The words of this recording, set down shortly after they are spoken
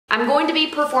I'm going to be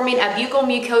performing a buccal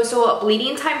mucosal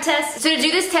bleeding time test. So to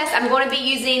do this test, I'm going to be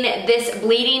using this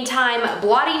bleeding time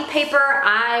blotting paper.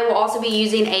 I will also be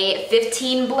using a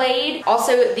 15 blade.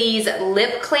 Also these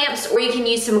lip clamps, or you can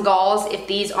use some gauze if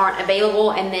these aren't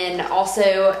available, and then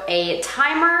also a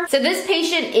timer. So this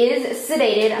patient is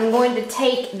sedated. I'm going to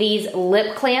take these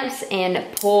lip clamps and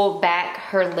pull back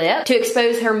her lip to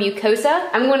expose her mucosa.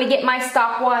 I'm going to get my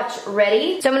stopwatch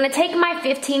ready. So I'm going to take my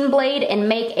 15 blade and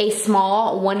make a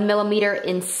small 1mm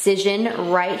incision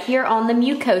right here on the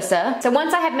mucosa. So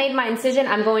once I have made my incision,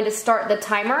 I'm going to start the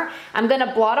timer. I'm going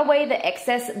to blot away the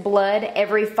excess blood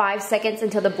every 5 seconds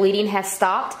until the bleeding has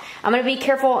stopped. I'm going to be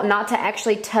careful not to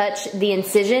actually touch the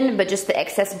incision, but just the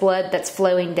excess blood that's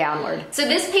flowing downward. So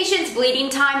this patient's bleeding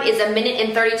time is 1 minute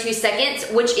and 32 seconds,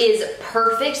 which is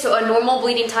perfect. So a normal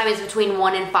bleeding time is between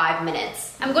 1 and 5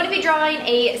 minutes. I'm going to be drawing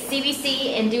a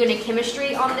CBC and doing a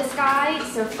chemistry on this guy.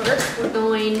 So first we're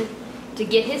going to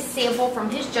get his sample from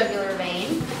his jugular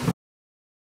vein.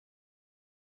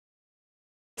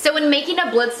 So when making a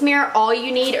blood smear, all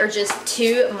you need are just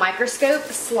 2 microscope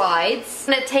slides.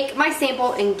 I'm going to take my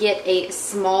sample and get a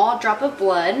small drop of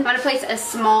blood. I'm going to place a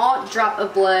small drop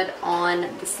of blood on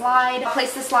the slide.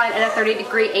 Place the slide at a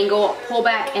 30-degree angle, pull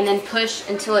back, and then push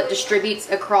until it distributes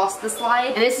across the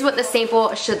slide. And this is what the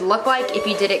sample should look like if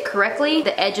you did it correctly.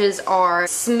 The edges are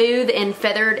smooth and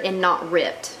feathered and not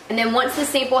ripped. And then once the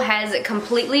sample has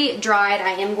completely dried,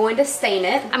 I am going to stain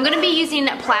it. I'm going to be using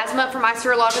plasma for my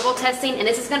serological testing, and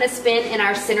this is going to spin in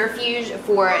our centrifuge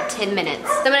for 10 minutes.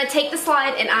 So I'm going to take the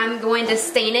slide and I'm going to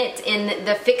stain it in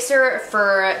the fixer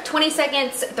for 20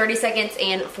 seconds, 30 seconds,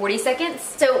 and 40 seconds.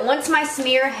 So once my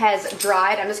smear has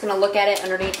dried, I'm just going to look at it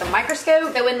underneath the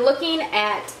microscope. So when looking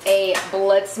at a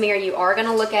blood smear, you are going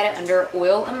to look at it under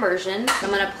oil immersion. So I'm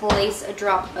going to place a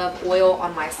drop of oil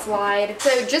on my slide.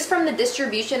 So just from the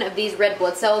distribution of these red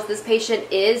blood cells, this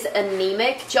patient is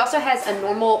anemic. She also has a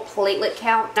normal platelet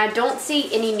count. I don't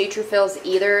see any neutrophils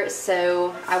either,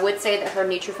 so I would say that her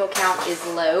neutrophil count is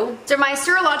low. So my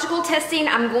serological testing,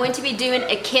 I'm going to be doing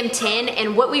a Chem 10,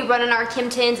 and what we run in our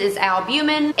Chem 10s is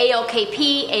albumin,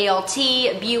 ALKP, ALT,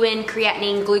 BUN,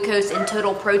 creatinine, glucose, and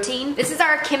total protein. This is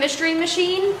our chemistry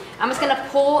machine. I'm just going to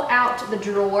pull out the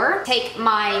drawer, take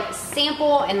my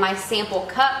sample and my sample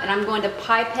cup, and I'm going to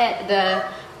pipette the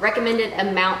recommended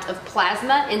amount of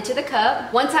plasma into the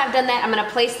cup. Once I've done that, I'm going to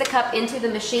place the cup into the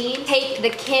machine, take the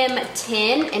Chem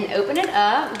 10 and open it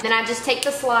up. Then I just take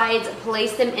the slides,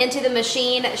 place them into the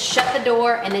machine, shut the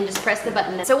door, and then just press the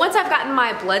button. So once I've gotten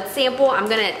my blood sample, I'm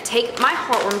going to take my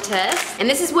heartworm test, and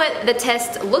this is what the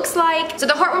test looks like. So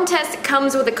the heartworm test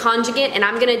comes with a conjugate, and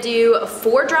I'm going to do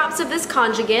 4 drops of this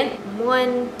conjugate.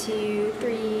 1, 2,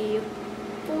 3,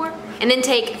 4. And then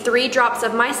take 3 drops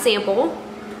of my sample.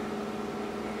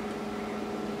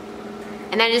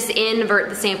 And then just invert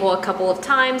the sample a couple of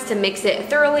times to mix it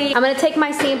thoroughly. I'm gonna take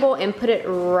my sample and put it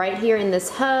right here in this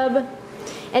hub.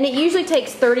 And it usually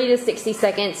takes 30 to 60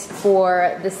 seconds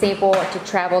for the sample to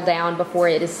travel down before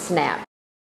it is snapped.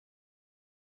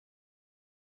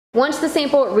 Once the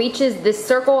sample reaches this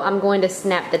circle, I'm going to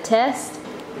snap the test.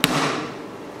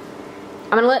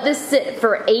 I'm gonna let this sit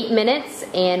for 8 minutes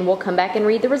and we'll come back and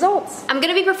read the results. I'm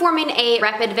gonna be performing a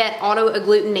Rapid Vet auto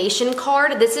agglutination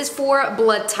card. This is for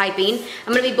blood typing.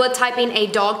 I'm gonna be blood typing a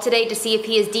dog today to see if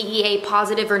he is DEA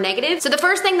positive or negative. So the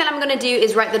first thing that I'm gonna do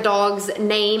is write the dog's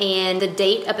name and the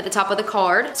date up at the top of the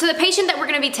card. So the patient that we're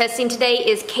gonna be testing today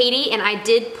is Katie, and I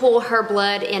did pull her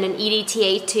blood in an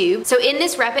EDTA tube. So in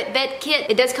this Rapid Vet kit,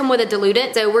 it does come with a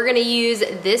diluent. So we're gonna use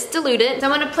this diluent. So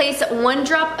I'm gonna place 1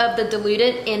 drop of the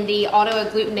diluent in the auto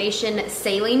agglutination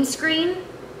saline screen.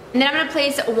 And then I'm going to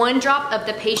place 1 drop of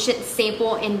the patient's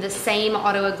sample in the same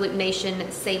auto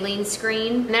agglutination saline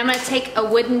screen. And then I'm going to take a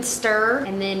wooden stir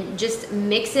and then just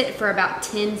mix it for about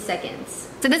 10 seconds.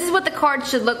 So this is what the card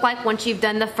should look like once you've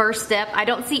done the first step. I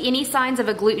don't see any signs of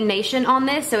agglutination on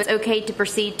this, so it's okay to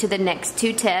proceed to the next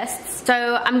 2 tests.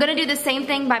 So I'm going to do the same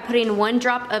thing by putting 1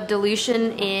 drop of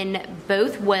dilution in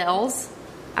both wells.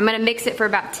 I'm going to mix it for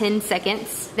about 10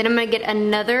 seconds. Then I'm going to get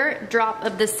another drop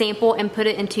of the sample and put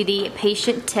it into the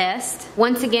patient test.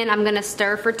 Once again, I'm going to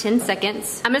stir for 10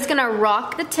 seconds. I'm just going to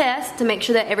rock the test to make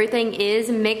sure that everything is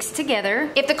mixed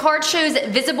together. If the card shows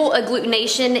visible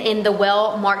agglutination in the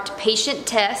well-marked patient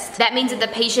test, that means that the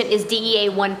patient is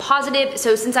DEA1 positive.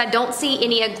 So since I don't see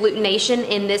any agglutination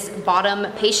in this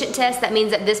bottom patient test, that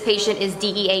means that this patient is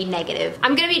DEA negative.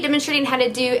 I'm going to be demonstrating how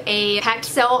to do a packed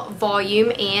cell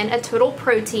volume and a total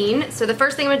protein. So the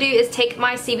first thing I'm going to do is take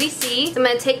my CBC. So I'm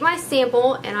going to take my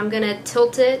sample and I'm going to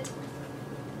tilt it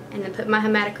and then put my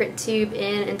hematocrit tube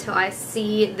in until I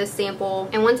see the sample.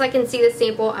 And once I can see the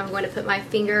sample, I'm going to put my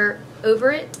finger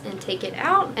over it and take it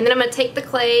out. And then I'm going to take the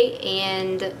clay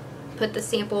and put the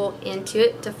sample into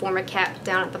it to form a cap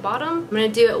down at the bottom. I'm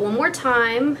going to do it one more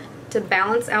time to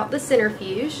balance out the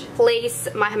centrifuge. Place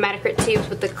my hematocrit tubes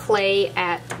with the clay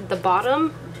at the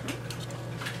bottom.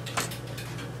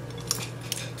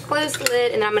 Close the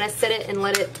lid, and I'm going to set it and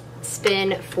let it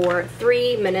spin for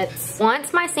 3 minutes.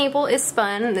 Once my sample is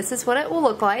spun, this is what it will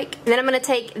look like. And then I'm going to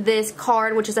take this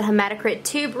card, which is a hematocrit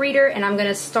tube reader, and I'm going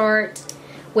to start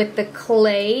with the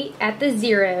clay at the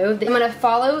 0. I'm going to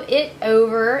follow it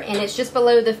over, and it's just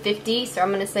below the 50, so I'm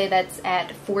going to say that's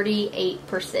at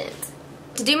 48%.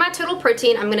 To do my total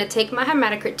protein, I'm going to take my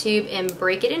hematocrit tube and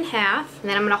break it in half. And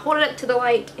then I'm going to hold it up to the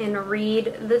light and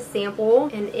read the sample.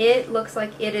 And it looks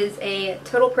like it is a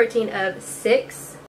total protein of 6.